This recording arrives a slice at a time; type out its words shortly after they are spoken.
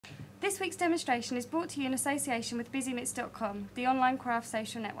This week's demonstration is brought to you in association with BusyKnits.com, the online craft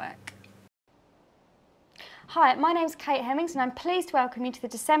social network. Hi, my name's Kate Hemmings and I'm pleased to welcome you to the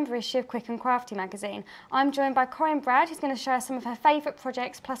December issue of Quick and Crafty magazine. I'm joined by Corinne Bradd, who's going to show us some of her favourite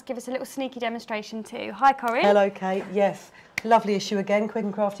projects, plus give us a little sneaky demonstration too. Hi Corinne. Hello Kate, yes, lovely issue again. Quick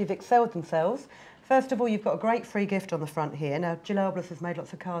and Crafty have excelled themselves. First of all, you've got a great free gift on the front here. Now, Jill Alblas has made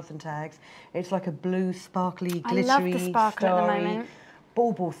lots of cards and tags. It's like a blue, sparkly, glittery, I love the sparkle at the moment.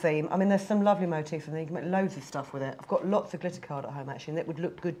 Bauble theme. I mean, there's some lovely motifs in there. You can make loads of stuff with it. I've got lots of glitter card at home, actually, and it would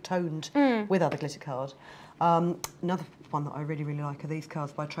look good toned with other glitter card. Another one that I really, really like are these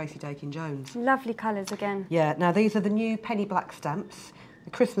cards by Tracy Dakin-Jones. Lovely colours again. Yeah, now these are the new penny black stamps.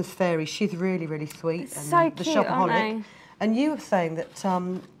 The Christmas Fairy, she's really, really sweet. It's and so the cute, aren't they? And you were saying that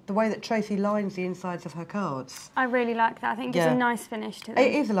the way that Tracy lines the insides of her cards. I really like that. I think it gives a nice finish to them.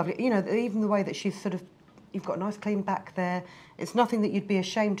 It is a lovely, you know, even the way that she's sort of, you've got a nice clean back there. It's nothing that you'd be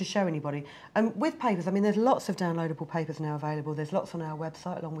ashamed to show anybody. And with papers, I mean, there's lots of downloadable papers now available. There's lots on our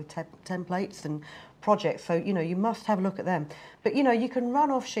website along with templates and projects. So, you know, you must have a look at them. But, you know, you can run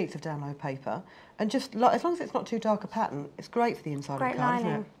off sheets of download paper and just, as long as it's not too dark a pattern, it's great for the inside of the card,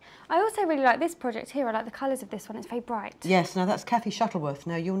 isn't it? I also really like this project here. I like the colours of this one. It's very bright. Yes, now that's Kathy Shuttleworth.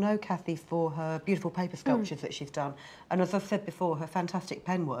 Now, you'll know Kathy for her beautiful paper sculptures that she's done. And as I've said before, her fantastic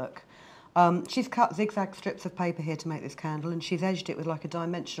pen work. She's cut zigzag strips of paper here to make this candle, and she's edged it with like a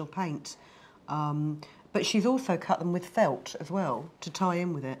dimensional paint. But she's also cut them with felt as well to tie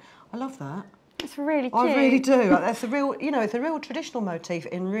in with it. I love that. It's really cute. I really do. That's a real, you know, it's a real traditional motif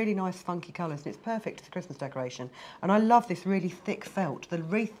in really nice funky colours, and it's perfect for Christmas decoration. And I love this really thick felt. The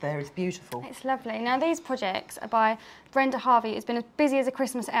wreath there is beautiful. It's lovely. Now these projects are by Brenda Harvey, who's been as busy as a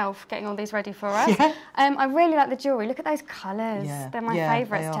Christmas elf getting all these ready for us. Yeah. I really like the jewellery. Look at those colours. Yeah. They're my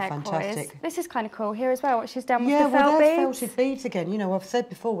favourites, turquoise. This is kind of cool here as well, what she's done with the felt beads. Yeah, felted beads again. You know, I've said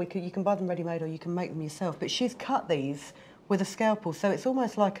before, you can buy them ready-made or you can make them yourself. But she's cut these with a scalpel, so it's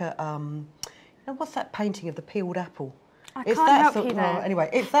almost like a... Now, what's that painting of the peeled apple? I can't help you there.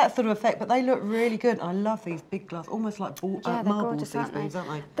 Anyway, it's that sort of effect, but they look really good. I love these big glass, almost like marbles, these beads, aren't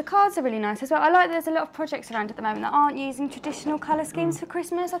they? The cards are really nice as well. I like that there's a lot of projects around at the moment that aren't using traditional colour schemes for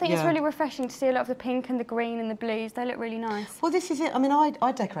Christmas. I think it's really refreshing to see a lot of the pink and the green and the blues. They look really nice. Well, this is it. I mean,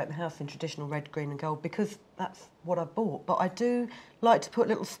 I decorate my house in traditional red, green and gold because that's what I bought, but I do like to put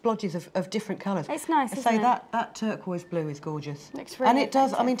little splodges of different colours. It's nice, isn't it? That turquoise blue is gorgeous. Looks really And it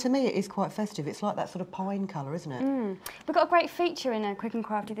does, I mean, to me it is quite festive. It's like that sort of pine colour, isn't it? We've got a great feature in Quick and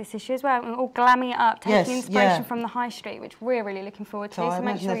Crafty this issue as well. We're all glamming it up, taking inspiration from the high street, which we're really looking forward to, so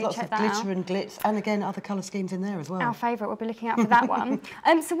make sure you check that out. There's lots of glitter and glitz, and again, other colour schemes in there as well. Our favourite, we'll be looking out for that one.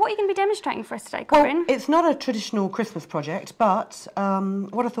 So what are you going to be demonstrating for us today, Corinne? Well, it's not a traditional Christmas project, but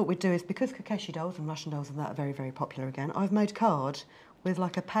what I thought we'd do is, because Kokeshi dolls and Russian dolls and that are very, very popular again, I've made card with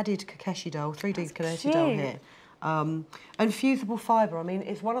like a padded Kokeshi doll, 3D Kokeshi doll here. And fusible fibre, I mean,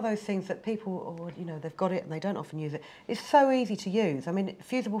 it's one of those things that people, you know, they've got it and they don't often use it. It's so easy to use. I mean,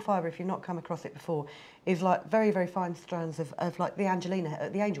 fusible fibre, if you've not come across it before, is like very, very fine strands of like the angel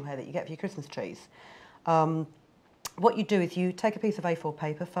hair that you get for your Christmas trees. What you do is you take a piece of A4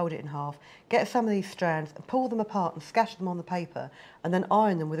 paper, fold it in half, get some of these strands and pull them apart and scatter them on the paper and then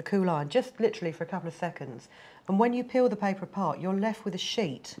iron them with a cool iron, just literally for a couple of seconds. And when you peel the paper apart, you're left with a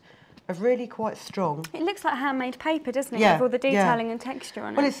sheet of really quite strong... It looks like handmade paper, doesn't it? Yeah, with all the detailing and texture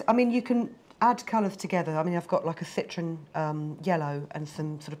on it. Well, I mean, you can add colours together. I mean, I've got like a citron yellow and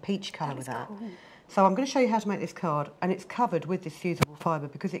some sort of peach colour with that. Cool. So I'm going to show you how to make this card, and it's covered with this fusible fibre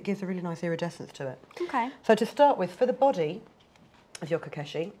because it gives a really nice iridescence to it. Okay. So to start with, for the body of your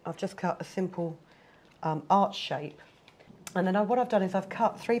Kokeshi, I've just cut a simple arch shape. And then what I've done is I've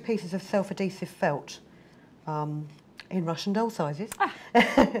cut 3 pieces of self-adhesive felt in Russian doll sizes.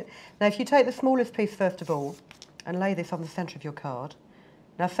 Now, if you take the smallest piece first of all and lay this on the centre of your card.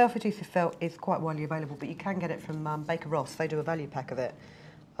 Now, self-adhesive felt is quite widely available, but you can get it from Baker Ross. They do a value pack of it.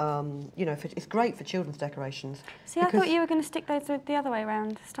 You know, it's great for children's decorations. See, I thought you were going to stick those the other way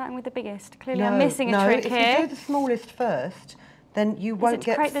around, starting with the biggest. Clearly, I'm missing a trick here. If you do the smallest first, then you won't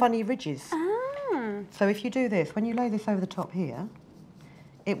get funny ridges. So if you do this, when you lay this over the top here,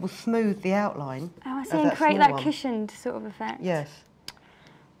 it will smooth the outline. Oh, I see, and create that cushioned sort of effect. Yes.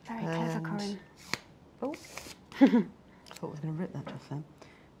 Very clever, Corinne. Oh, I thought I was going to rip that just then.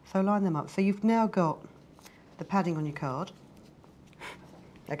 So line them up. So you've now got the padding on your card.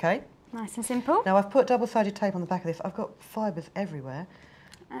 Okay. Nice and simple. Now I've put double-sided tape on the back of this. I've got fibres everywhere.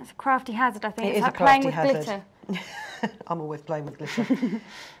 That's a crafty hazard, I think. It it's is like a crafty playing with hazard. glitter. I'm always playing with glitter.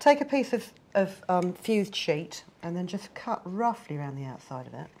 Take a piece of fused sheet and then just cut roughly around the outside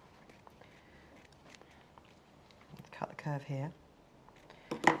of it. Cut the curve here.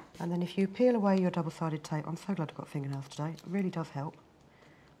 And then if you peel away your double-sided tape, I'm so glad I've got fingernails today. It really does help.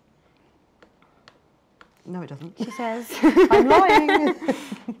 No, it doesn't. She says. I'm lying.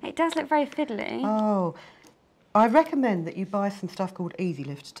 It does look very fiddly. Oh, I recommend that you buy some stuff called Easy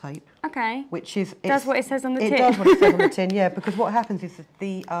Lift tape. Okay. Which is... Does what it says on the tin. It does what it says on the tin, yeah, because what happens is that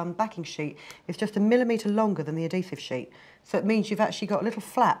the backing sheet is just 1 millimetre longer than the adhesive sheet. So it means you've actually got a little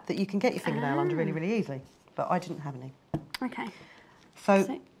flap that you can get your fingernail under really, really easily. But I didn't have any. Okay.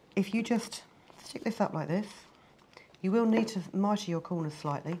 So if you just stick this up like this, you will need to mitre your corners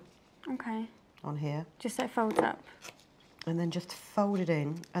slightly. Okay. On here. Just so it folds up. And then just fold it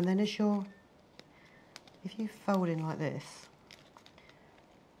in, and then if you fold in like this,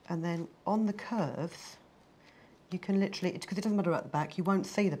 and then on the curves, you can literally, because it doesn't matter at the back, you won't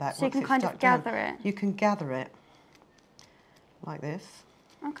see the back. So you can kind of gather it. You can gather it like this.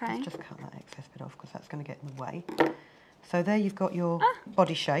 Okay. Let's just cut that excess bit off because that's going to get in the way. So there you've got your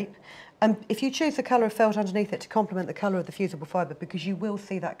body shape. And if you choose the colour of felt underneath it to complement the colour of the fusible fibre, because you will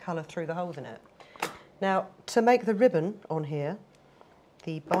see that colour through the holes in it. Now, to make the ribbon on here,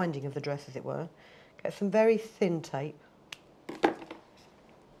 the binding of the dress as it were, get some very thin tape.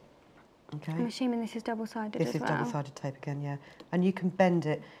 Okay. I'm assuming this is double-sided as well. This is double-sided tape again, yeah. And you can bend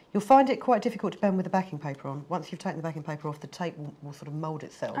it. You'll find it quite difficult to bend with the backing paper on. Once you've taken the backing paper off, the tape will sort of mould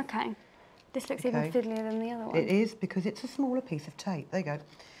itself. Okay. This looks even fiddlier than the other one. It is, because it's a smaller piece of tape. There you go.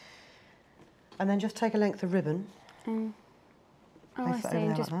 And then just take a length of ribbon. Oh, I see,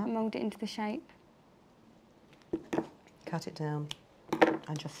 and just mould it into the shape. Cut it down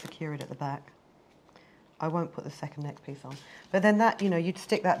and just secure it at the back. I won't put the second neck piece on. But then that, you know, you'd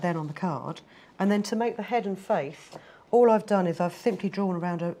stick that then on the card. And then to make the head and face, all I've done is I've simply drawn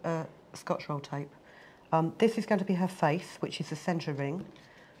around a Scotch roll tape. This is going to be her face, which is the centre ring.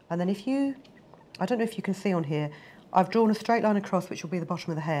 And then if you, I don't know if you can see on here, I've drawn a straight line across, which will be the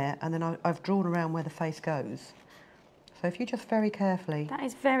bottom of the hair, and then I've drawn around where the face goes. So if you just very carefully... That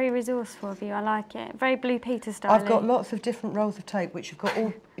is very resourceful of you, I like it. Very Blue Peter style. I've got lots of different rolls of tape, which have got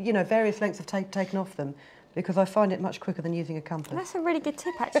all, you know, various lengths of tape taken off them, because I find it much quicker than using a compass. That's a really good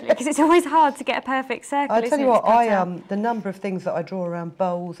tip, actually, because it's always hard to get a perfect circle. I'll tell you what, the number of things that I draw around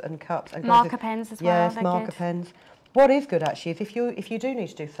bowls and cups... and marker pens as well. Yes, marker pens. What is good, actually, is if you do need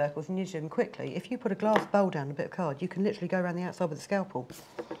to do circles and you need to do them quickly, if you put a glass bowl down a bit of card, you can literally go around the outside with a scalpel.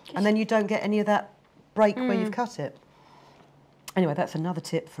 And then you don't get any of that break where you've cut it. Anyway, that's another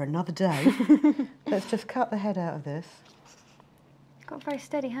tip for another day. Let's just cut the head out of this. Got a very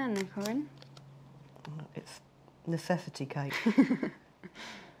steady hand there, Corinne. It's necessity, Kate.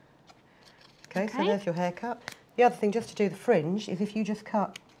 Okay, so there's your haircut. The other thing, just to do the fringe, is if you just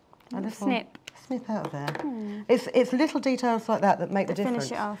cut a little snip out of there. It's little details like that that make the difference.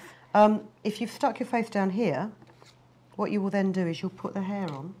 Finish it off. If you've stuck your face down here, what you will then do is you'll put the hair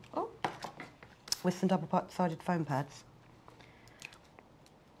on with some double-sided foam pads.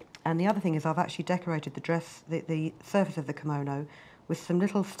 And the other thing is I've actually decorated the dress, the surface of the kimono, with some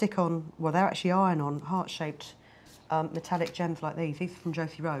little stick-on, well, they're actually iron-on, heart-shaped metallic gems like these. These are from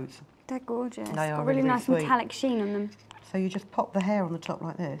Josie Rose. They're gorgeous. They are got really nice sweet. Metallic sheen on them. So you just pop the hair on the top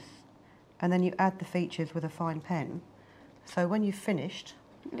like this, and then you add the features with a fine pen. So when you've finished,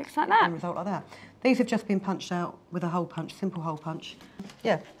 it looks like that. End result like that. These have just been punched out with a hole punch, simple hole punch.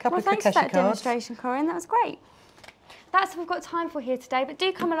 Yeah, a couple of Kokeshi cards. Thanks for that demonstration, Corinne. That was great. That's what we've got time for here today, but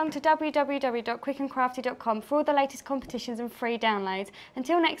do come along to www.quickandcrafty.com for all the latest competitions and free downloads.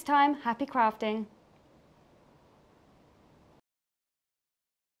 Until next time, happy crafting.